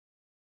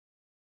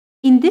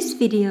In this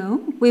video,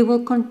 we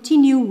will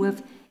continue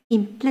with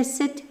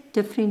implicit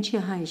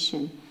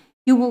differentiation.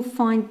 You will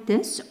find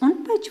this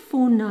on page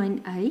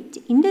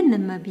 498 in the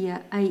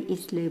Namibian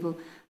AS-Level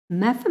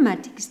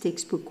Mathematics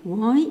textbook,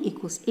 y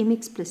equals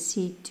mx plus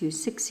c to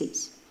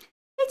success.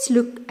 Let's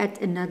look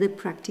at another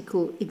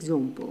practical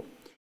example.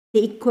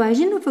 The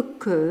equation of a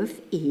curve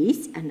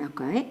is, and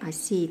okay, I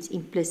see it's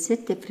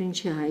implicit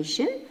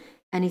differentiation,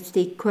 and it's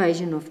the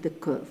equation of the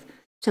curve.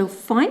 So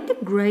find the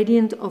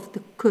gradient of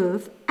the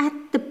curve at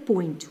the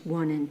point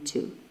 1 and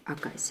 2.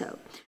 Okay, so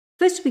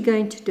first we're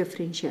going to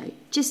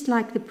differentiate, just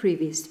like the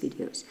previous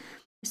videos.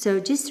 So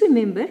just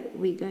remember,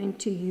 we're going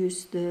to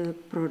use the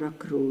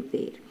product rule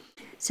there.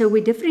 So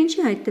we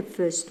differentiate the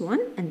first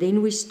one, and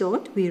then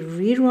we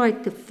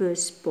rewrite the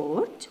first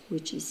part,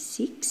 which is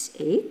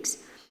 6x,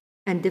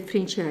 and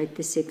differentiate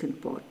the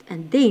second part.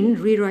 And then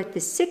rewrite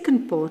the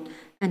second part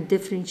and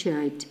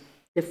differentiate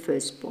the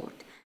first part.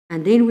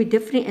 And then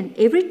and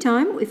every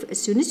time,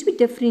 as soon as we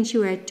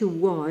differentiate to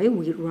y,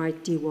 we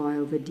write dy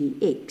over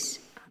dx.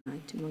 I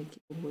like to make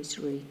it always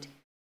red.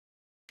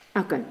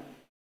 Okay.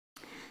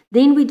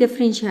 Then we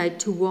differentiate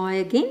to y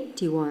again,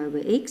 dy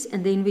over x,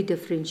 and then we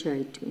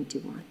differentiate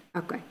 21.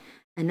 Okay.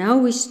 And now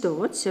we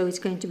start, so it's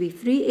going to be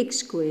 3x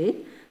squared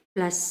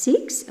plus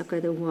 6,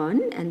 okay, the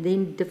 1, and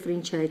then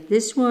differentiate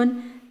this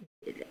one,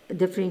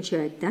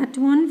 differentiate that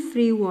one,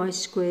 3y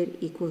squared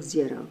equals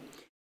 0.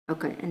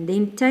 Okay, and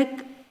then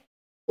take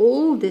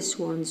all these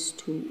ones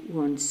to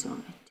one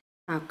side.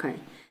 Okay,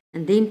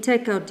 and then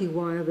take out dy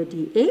over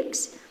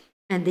dx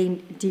and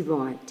then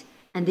divide.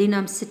 And then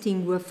I'm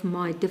sitting with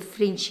my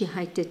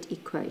differentiated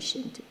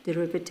equation,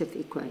 derivative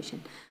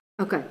equation.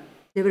 Okay,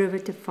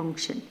 derivative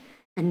function.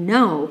 And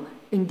now,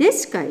 in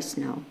this case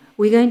now,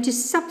 we're going to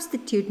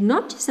substitute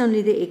not just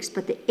only the x,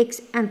 but the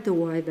x and the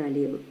y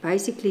value.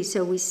 Basically,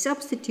 so we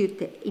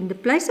substitute, in the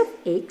place of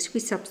x, we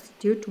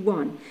substitute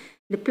 1. In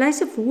the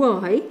place of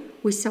y,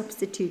 we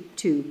substitute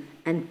 2.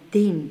 And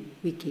then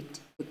we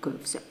get the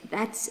curve. So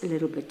that's a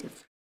little bit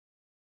different.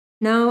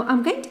 Now,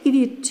 I'm going to give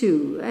you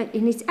 2.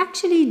 And it's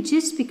actually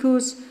just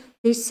because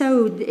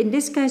in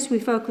this case, we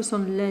focus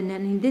on ln,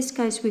 and in this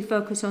case, we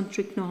focus on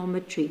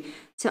trigonometry.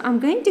 So I'm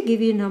going to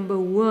give you number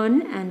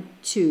 1 and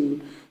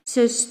 2.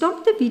 So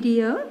stop the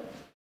video,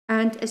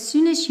 and as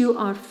soon as you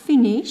are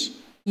finished,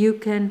 you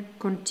can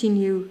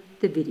continue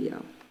the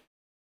video.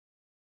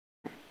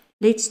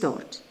 Let's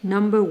start.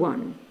 Number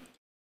 1.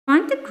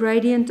 Find the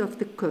gradient of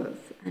the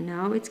curve. And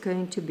now it's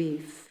going to be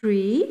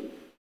 3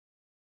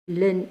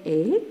 ln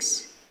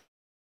x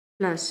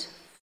plus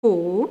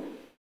 4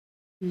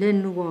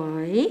 ln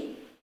y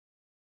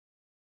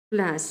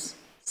plus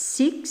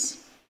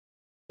 6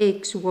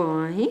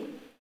 xy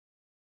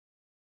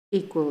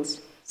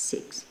equals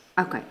 6.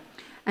 Okay,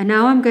 and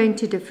now I'm going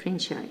to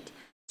differentiate.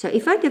 So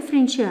if I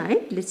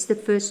differentiate, let's the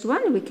first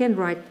one, we can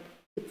write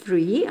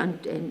 3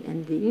 and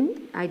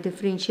then I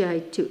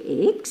differentiate to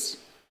x.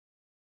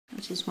 I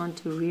just want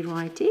to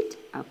rewrite it.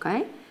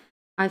 Okay,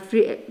 I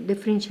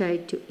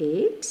differentiate to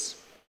x,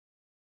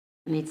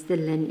 and it's the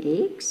ln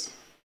x.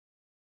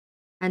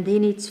 And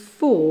then it's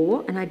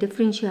 4, and I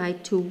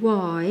differentiate to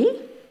y.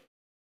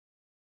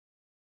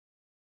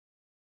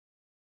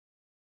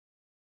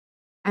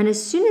 And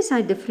as soon as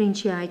I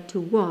differentiate to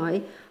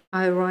y,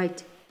 I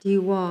write dy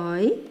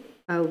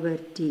over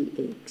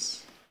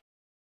dx.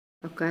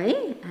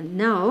 Okay, and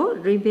now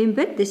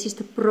remember, this is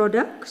the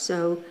product,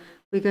 so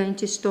we're going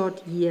to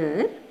start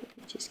here.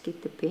 Just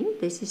get the pen.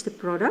 This is the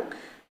product.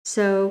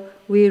 So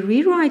we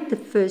rewrite the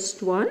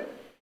first one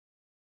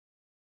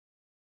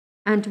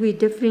and we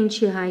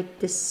differentiate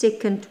the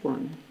second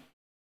one.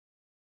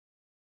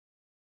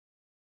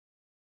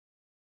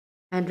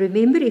 And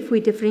remember, if we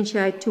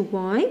differentiate to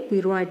y,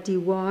 we write dy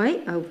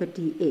over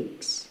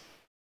dx.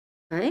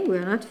 Okay,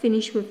 we're not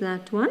finished with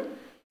that one.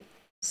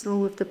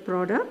 Still with the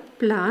product.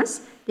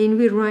 Plus, then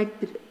we write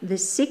the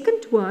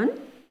second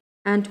one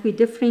and we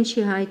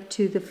differentiate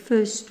to the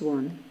first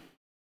one.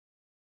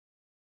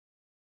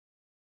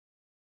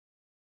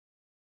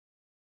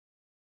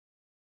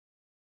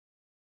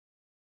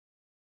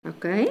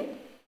 Okay,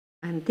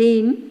 and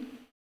then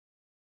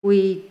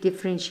we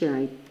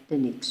differentiate the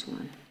next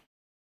one.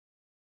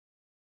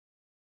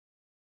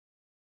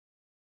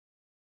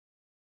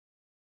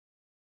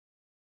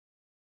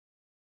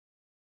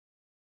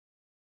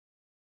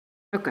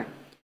 Okay,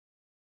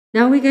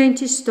 now we're going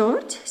to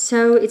start.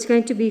 So it's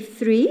going to be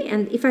 3,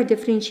 and if I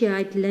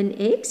differentiate ln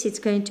x, it's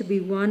going to be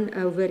 1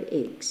 over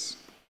x.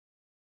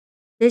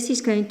 This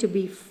is going to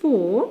be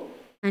 4.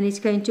 And it's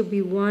going to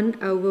be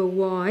 1 over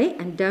y,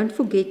 and don't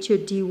forget your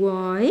dy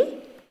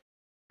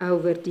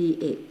over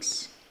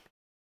dx.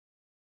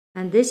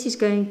 And this is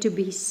going to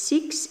be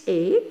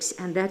 6x,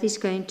 and that is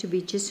going to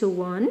be just a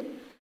 1.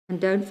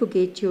 And don't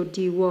forget your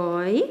dy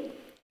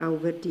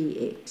over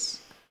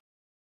dx.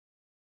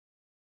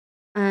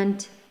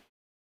 And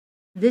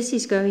this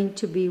is going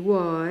to be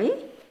y,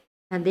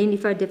 and then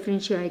if I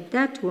differentiate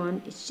that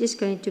one, it's just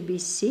going to be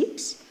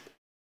 6.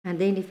 And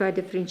then if I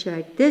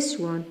differentiate this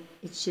one,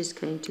 it's just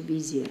going to be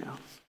 0.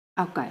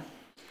 Okay.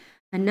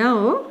 And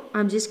now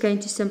I'm just going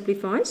to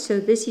simplify. So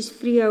this is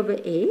 3 over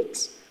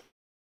x.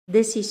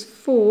 This is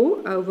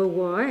 4 over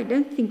y. I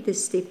don't think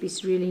this step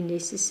is really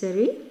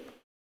necessary.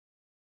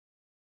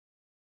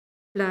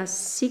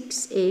 Plus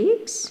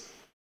 6x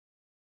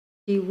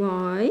dy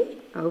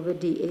over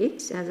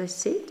dx. As I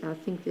said, I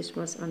think this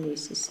was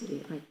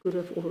unnecessary. I could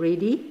have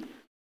already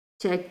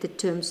taken the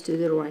terms to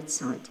the right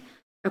side.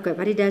 Okay,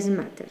 but it doesn't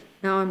matter.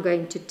 Now I'm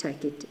going to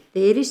take it.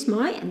 There is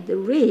my, and the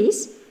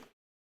rest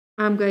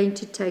I'm going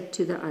to take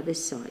to the other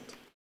side.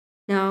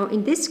 Now,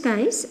 in this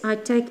case, I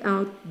take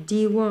out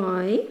dy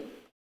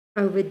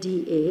over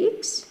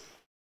dx,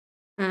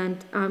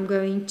 and I'm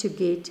going to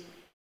get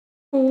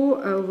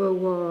 4 over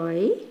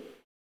y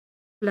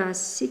plus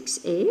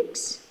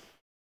 6x.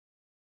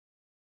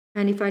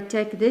 And if I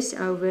take this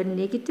over,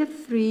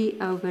 negative 3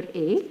 over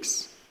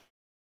x.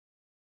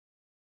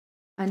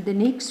 And the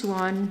next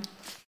one,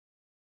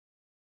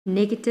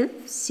 negative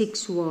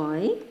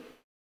 6y.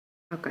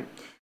 Okay.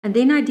 And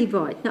then I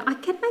divide. Now, I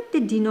can make the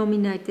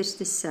denominators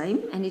the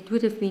same, and it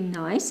would have been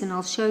nice, and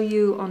I'll show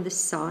you on the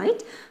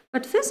side.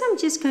 But first, I'm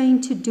just going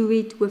to do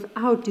it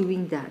without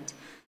doing that.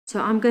 So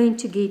I'm going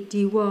to get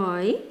dy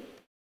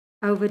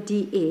over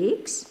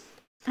dx,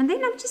 and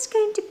then I'm just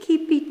going to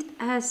keep it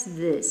as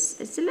this.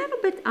 It's a little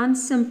bit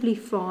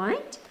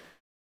unsimplified,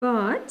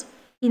 but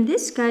in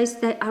this case,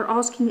 they are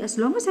asking as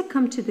long as I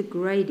come to the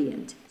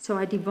gradient. So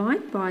I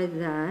divide by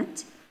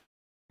that,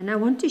 and I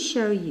want to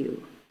show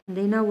you. And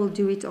then I will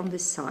do it on the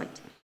side.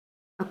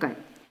 Okay,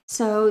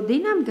 so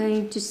then I'm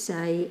going to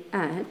say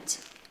at,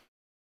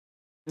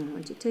 I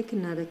want to take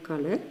another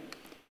color,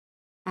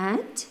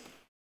 at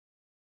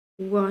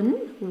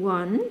 1,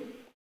 1,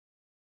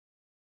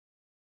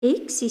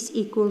 x is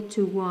equal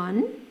to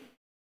 1,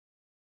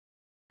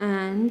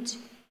 and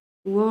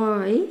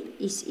y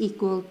is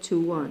equal to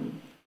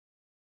 1.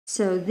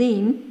 So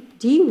then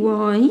dy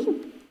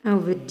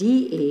over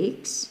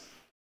dx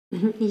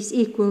is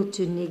equal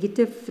to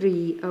negative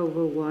 3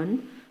 over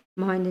 1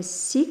 minus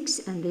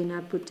 6, and then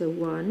I put a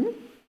 1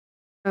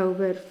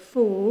 over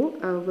 4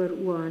 over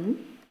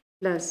 1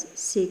 plus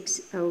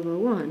 6 over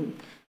 1.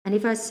 And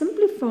if I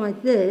simplify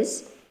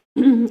this,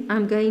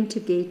 I'm going to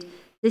get,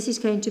 this is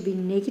going to be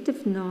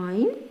negative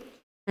 9,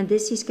 and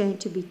this is going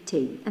to be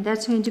 10. And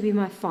that's going to be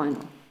my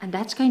final. And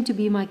that's going to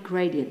be my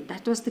gradient.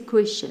 That was the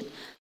question.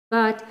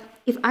 But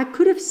if I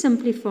could have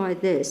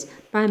simplified this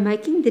by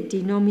making the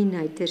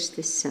denominators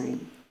the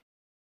same,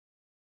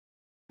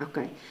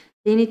 okay,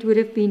 then it would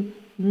have been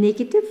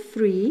negative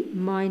 3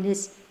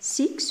 minus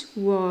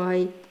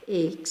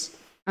 6yx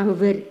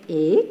over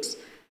x.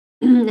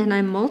 And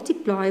I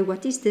multiply,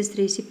 what is this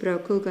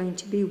reciprocal going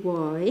to be?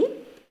 Y.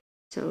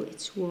 So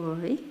it's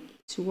y,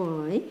 it's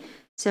y.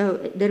 So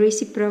the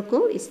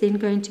reciprocal is then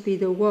going to be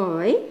the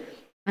y.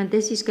 And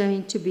this is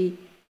going to be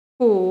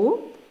 4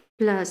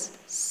 plus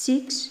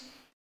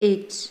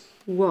 6xy,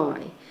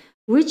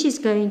 which is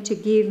going to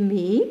give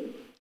me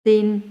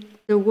then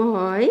the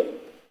y,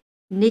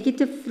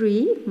 negative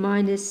 3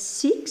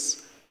 minus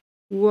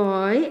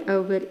 6y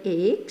over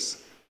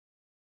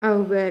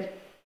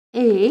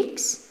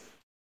x,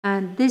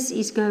 and this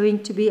is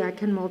going to be, I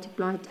can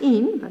multiply it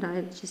in, but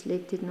I just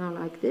left it now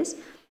like this,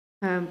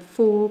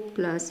 4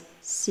 plus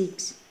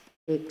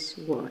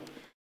 6xy.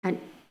 And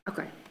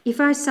okay, if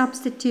I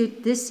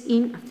substitute this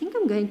in, I think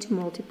I'm going to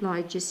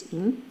multiply just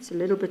in, it's a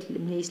little bit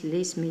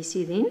less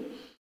messy then,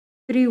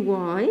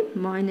 3y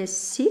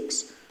minus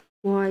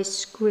 6y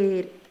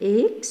squared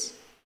x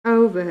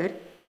over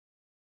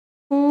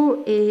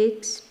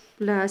 4x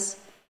plus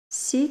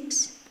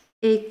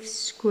 6x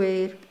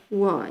squared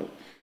y.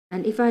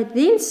 And if I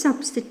then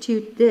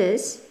substitute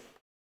this,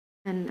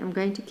 and I'm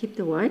going to keep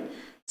the 1,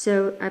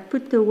 so I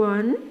put the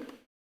 1,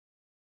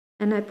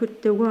 and I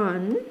put the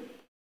 1,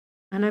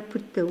 and I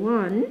put the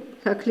 1,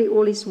 luckily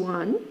all is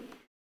 1,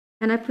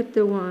 and I put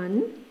the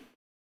 1,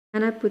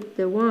 and I put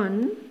the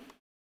 1,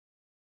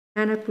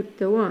 and I put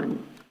the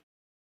 1.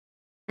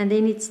 And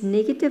then it's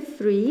negative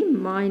 3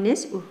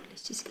 minus, oh,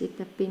 let's just get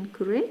the pen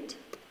correct.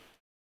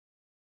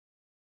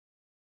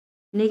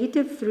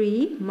 Negative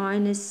 3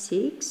 minus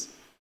 6,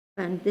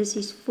 and this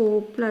is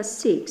 4 plus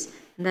 6.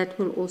 And that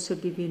will also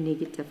give you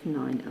negative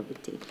 9 over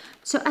 10.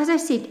 So as I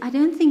said, I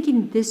don't think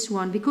in this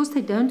one, because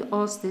they don't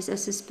ask this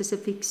as a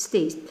specific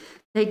test,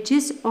 they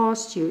just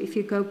asked you, if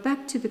you go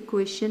back to the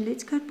question,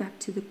 let's go back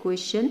to the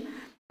question,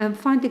 and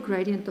find the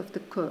gradient of the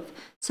curve.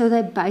 So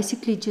they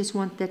basically just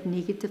want that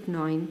negative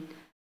 9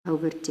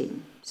 over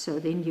 10. So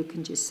then you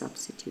can just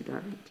substitute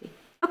directly.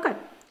 Okay,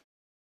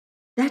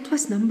 that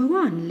was number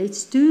 1.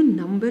 Let's do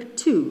number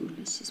 2.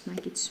 Let's just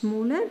make it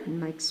smaller and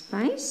make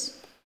space.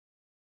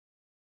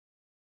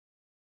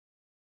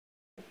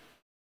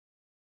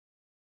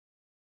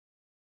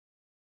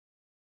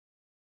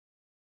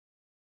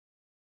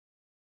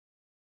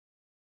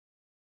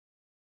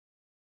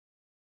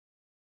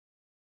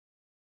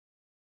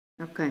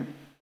 Okay.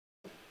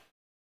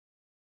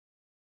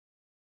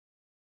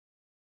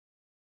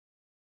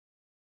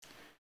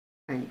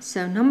 Okay,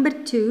 so number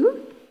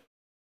 2.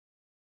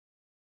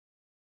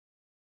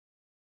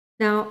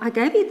 Now, I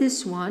gave you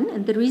this one,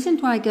 and the reason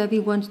why I gave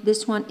you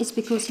this one is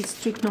because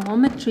it's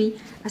trigonometry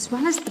as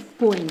well as the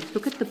point.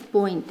 Look at the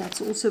point.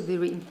 That's also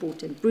very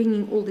important,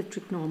 bringing all the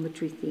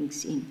trigonometry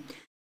things in.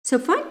 So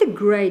find the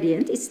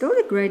gradient. It's still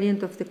the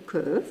gradient of the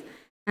curve,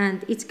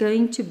 and it's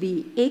going to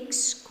be x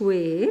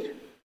squared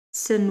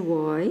sin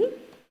y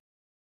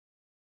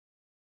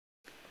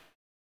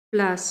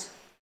plus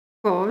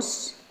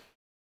cos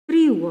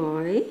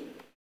 3y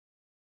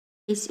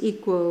is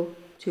equal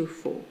to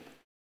 4.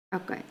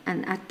 Okay,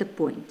 and at the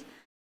point.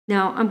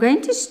 Now, I'm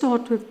going to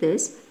start with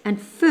this, and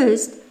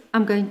first,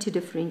 I'm going to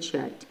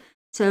differentiate.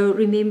 So,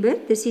 remember,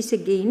 this is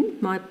again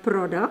my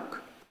product.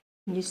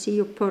 You see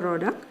your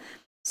product.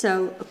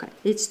 So, okay,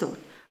 let's start.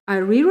 I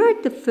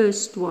rewrite the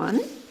first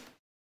one,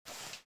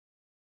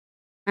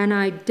 and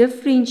I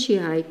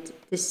differentiate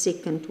the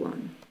second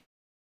one.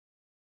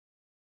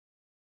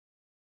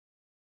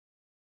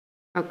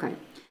 Okay,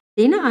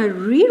 then I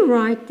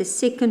rewrite the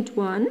second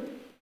one,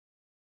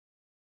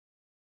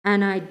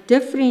 and I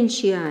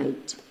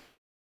differentiate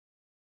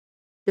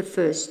the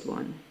first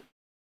one.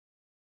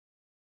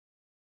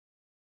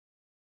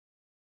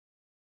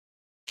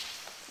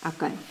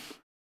 Okay.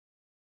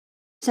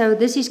 So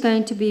this is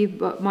going to be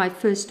my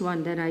first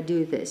one that I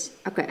do this.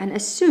 Okay, and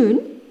as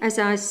soon as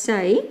I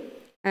say,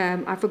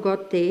 I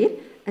forgot there,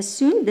 as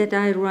soon that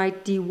I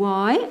write dy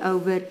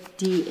over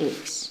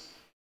dx.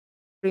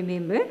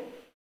 Remember?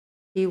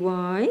 Dy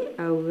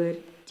over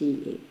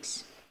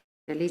dx.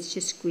 So let's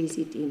just squeeze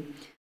it in.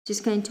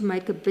 Just going to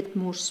make a bit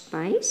more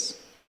space.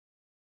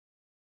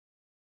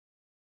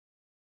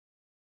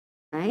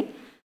 Okay,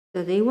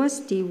 so there was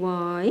dy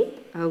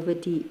over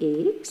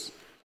dx,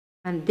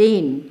 and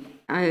then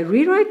I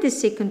rewrite the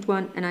second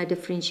one and I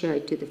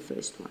differentiate to the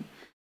first one,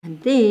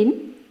 and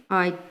then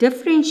I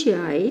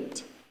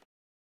differentiate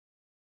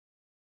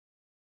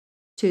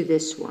to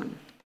this one,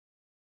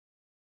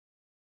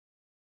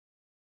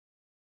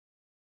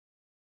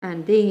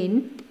 and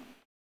then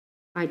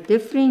I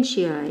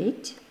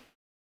differentiate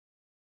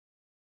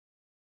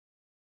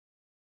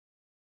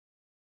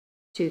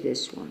to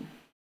this one,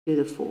 to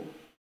the 4.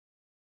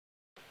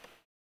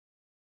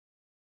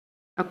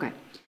 Okay,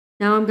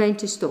 now I'm going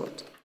to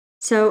start.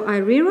 So I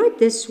rewrite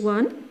this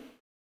one.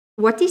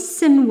 What is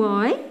sin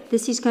y?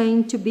 This is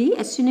going to be,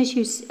 as soon as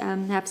you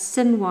have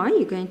sin y,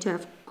 you're going to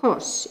have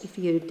cos if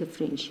you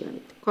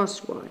differentiate,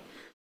 cos y.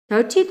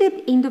 Go to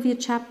the end of your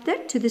chapter,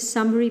 to the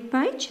summary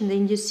page, and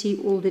then you see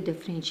all the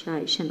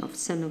differentiation of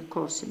sin and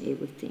cos and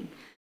everything.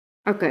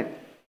 Okay,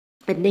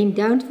 and then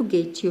don't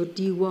forget your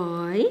dy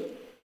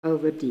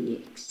over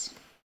dx.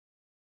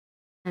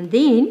 And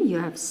then you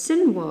have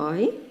sin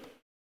y,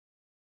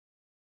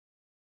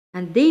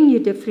 and then you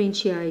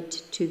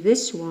differentiate to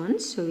this one,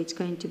 so it's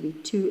going to be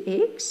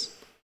 2x.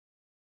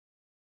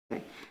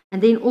 Okay.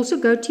 And then also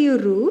go to your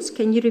rules.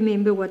 Can you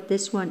remember what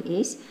this one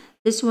is?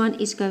 This one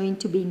is going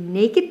to be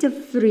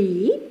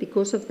 -3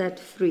 because of that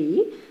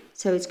 3.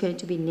 So it's going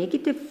to be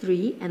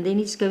 -3, and then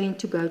it's going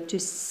to go to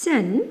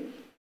sin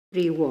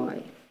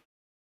 3y.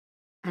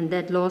 And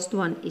that last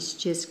one is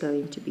just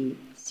going to be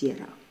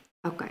 0.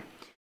 Okay.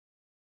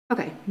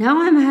 Okay,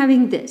 now I'm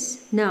having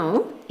this.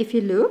 Now, if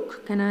you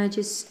look, can I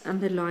just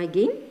underline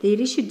again? There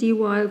is your dy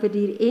over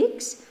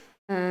dx.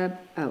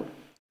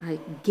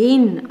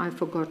 Again, I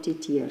forgot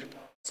it here.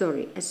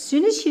 Sorry. As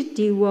soon as you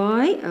dy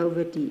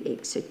over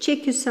dx, so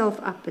check yourself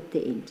up at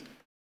the end.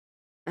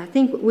 I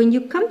think when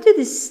you come to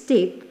this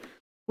step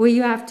where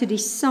you have to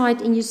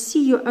decide and you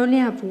see you only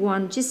have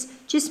one,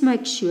 just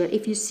make sure.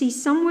 If you see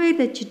somewhere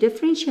that you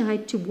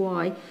differentiate to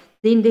y,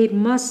 then there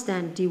must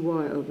stand dy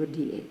over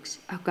dx.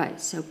 Okay,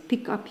 so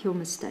pick up your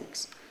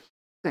mistakes.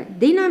 Okay,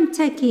 then I'm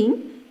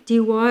taking dy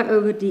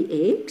over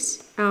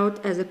dx out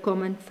as a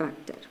common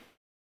factor.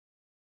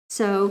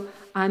 So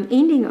I'm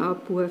ending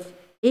up with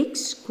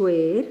x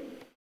squared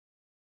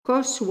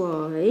cos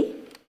y,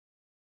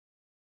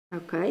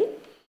 okay,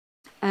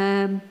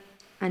 and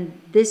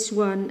this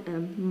one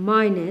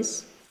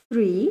minus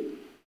 3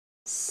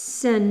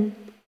 sin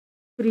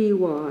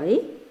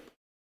 3y,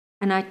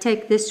 and I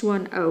take this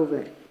one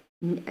over,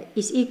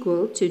 is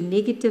equal to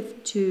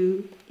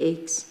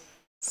 -2x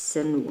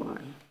sin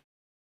y.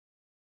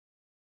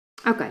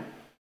 Okay,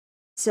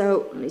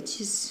 so let's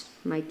just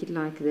make it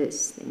like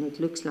this, then it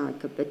looks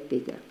like a bit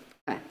bigger.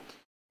 Okay.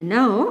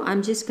 Now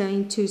I'm just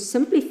going to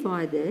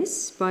simplify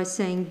this by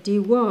saying dy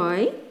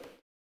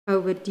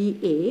over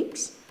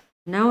dx.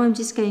 Now I'm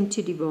just going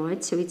to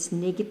divide, so it's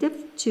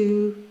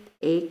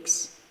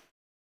 -2x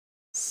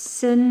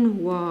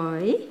sin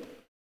y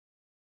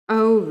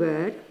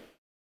over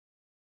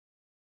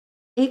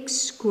x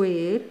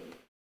squared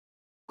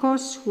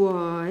cos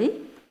y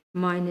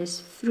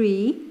minus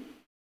 3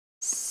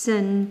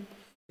 sin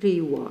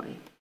 3y.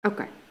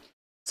 Okay,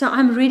 so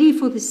I'm ready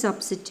for the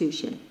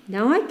substitution.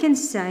 Now I can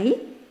say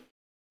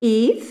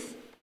if,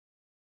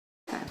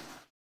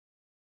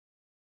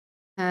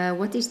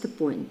 what is the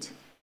point?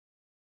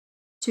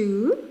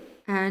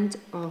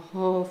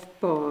 2.5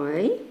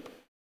 pi,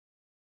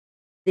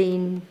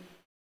 then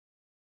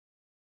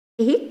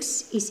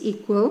x is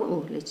equal,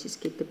 or let's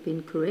just get the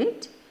pen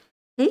correct,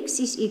 x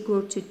is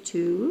equal to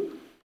 2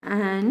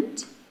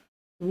 and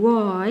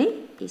y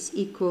is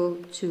equal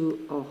to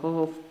a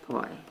half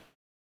pi.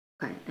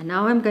 Okay, and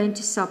now I'm going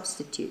to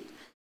substitute.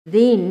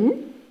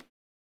 Then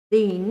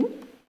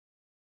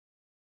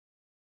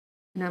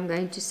and I'm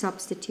going to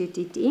substitute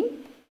it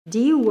in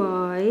dy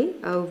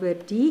over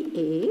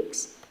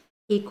dx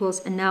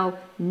equals, and now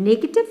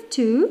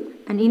 -2,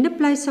 and in the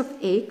place of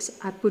x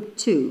I put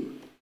 2.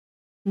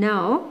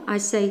 Now I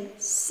say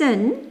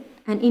sin,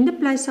 and in the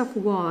place of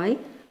y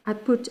I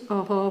put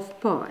a half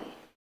pi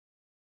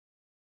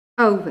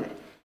over,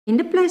 in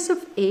the place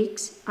of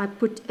x I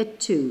put a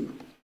 2,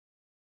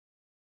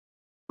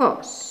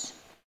 cos,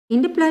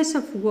 in the place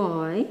of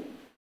y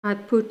I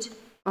put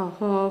a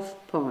half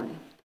pi,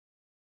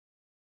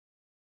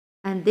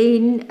 and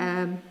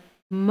then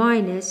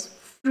minus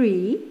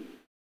 3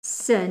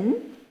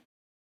 sin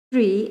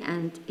 3,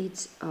 and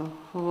it's a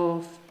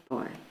half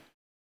pi.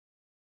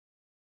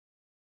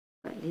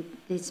 Okay,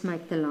 let's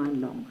make the line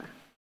longer.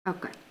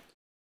 Okay.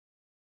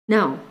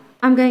 Now,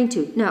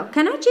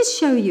 can I just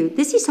show you,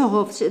 this is a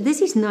half, so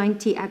this is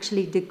 90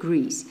 actually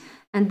degrees,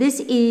 and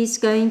this is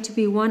going to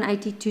be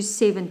 180 to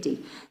 70.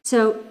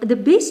 So the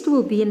best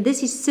will be, and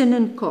this is sin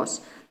and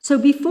cos. So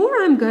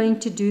before I'm going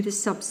to do the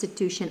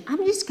substitution,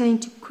 I'm just going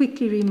to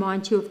quickly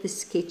remind you of the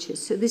sketches.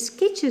 So the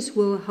sketches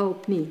will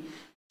help me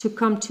to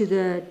come to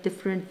the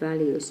different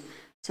values.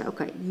 So,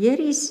 okay, here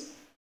is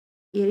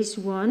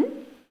one.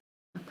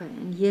 Okay,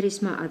 and here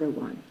is my other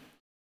one.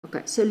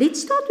 Okay, so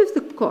let's start with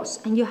the cos,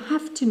 and you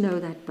have to know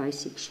that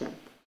basic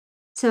shape.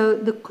 So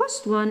the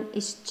cos one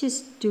is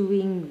just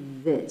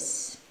doing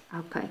this.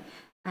 Okay,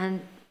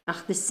 and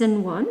the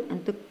sin one,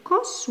 and the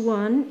cos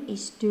one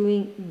is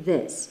doing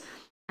this.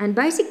 And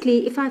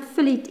basically, if I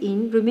fill it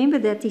in, remember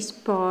that is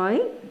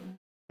pi.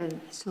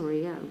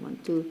 Sorry,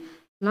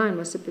 line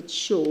was a bit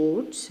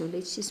short, so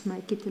let's just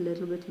make it a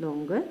little bit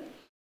longer.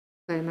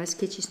 Okay, my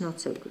sketch is not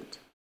so good.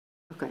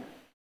 Okay,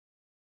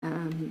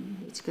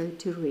 let's go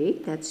to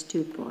red, that's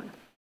 2 pi.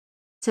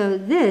 So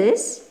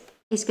this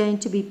is going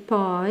to be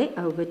pi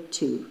over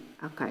 2.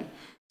 Okay,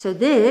 so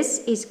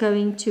this is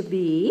going to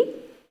be,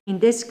 in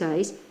this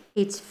case,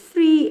 it's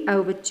 3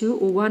 over 2,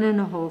 or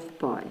 1.5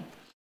 pi.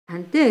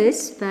 And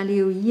this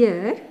value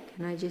here,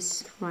 can I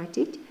just write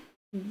it?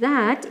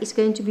 That is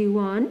going to be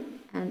 1,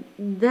 and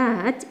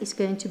that is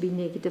going to be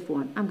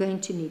 -1. I'm going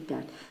to need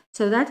that.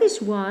 So that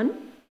is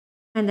 1,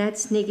 and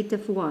that's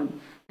 -1.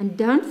 And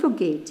don't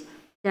forget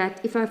that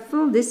if I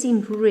fill this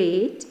in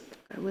red,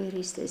 where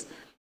is this?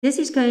 This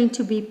is going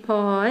to be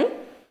pi,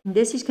 and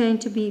this is going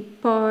to be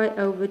pi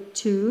over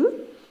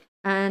 2,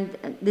 and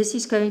this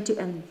is going to,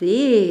 and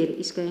there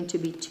is going to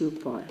be 2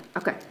 pi.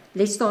 Okay,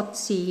 let's start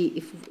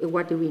see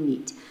what do we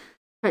need.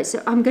 Okay,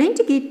 so I'm going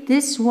to get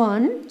this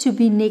one to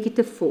be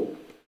 -4.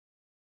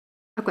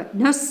 Okay,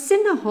 now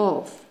sin a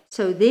half.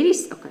 So there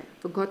is, okay, I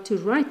forgot to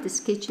write the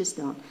sketches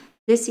down.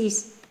 This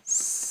is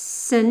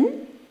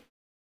sin,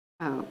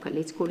 okay,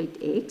 let's call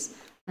it x,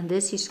 and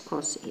this is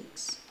cos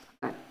x.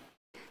 Okay,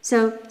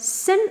 so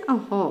sin a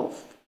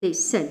half,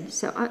 there's sin.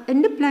 So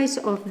in the place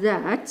of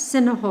that,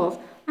 sin a half,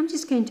 I'm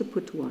just going to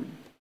put 1.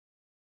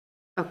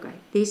 Okay,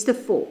 there's the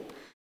 4.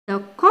 Now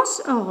cos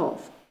a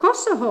half.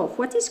 Cos a half,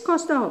 what is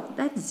cos a half?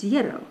 That's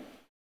 0.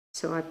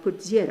 So I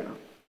put 0.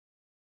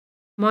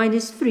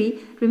 Minus 3.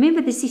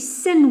 Remember, this is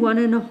sin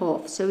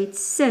 1.5. So it's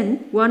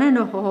sin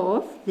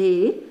 1.5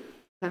 there.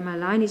 Okay, my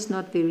line is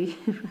not very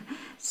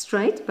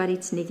straight, but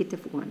it's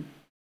 -1.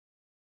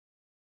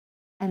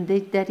 And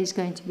that is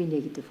going to be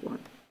 -1.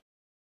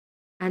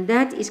 And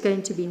that is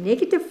going to be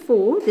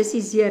 -4. This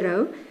is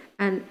 0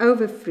 and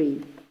over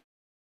 3.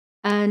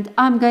 And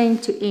I'm going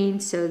to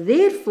end. So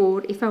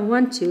therefore, if I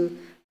want to,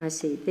 I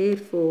say,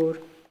 therefore,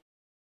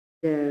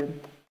 the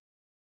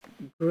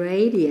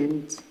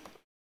gradient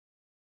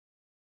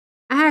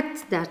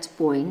at that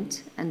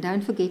point, and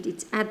don't forget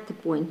it's at the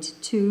point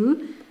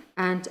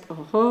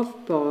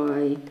 2.5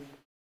 pi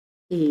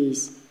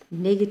is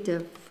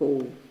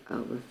 -4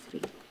 over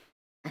 3.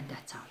 And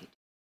that's how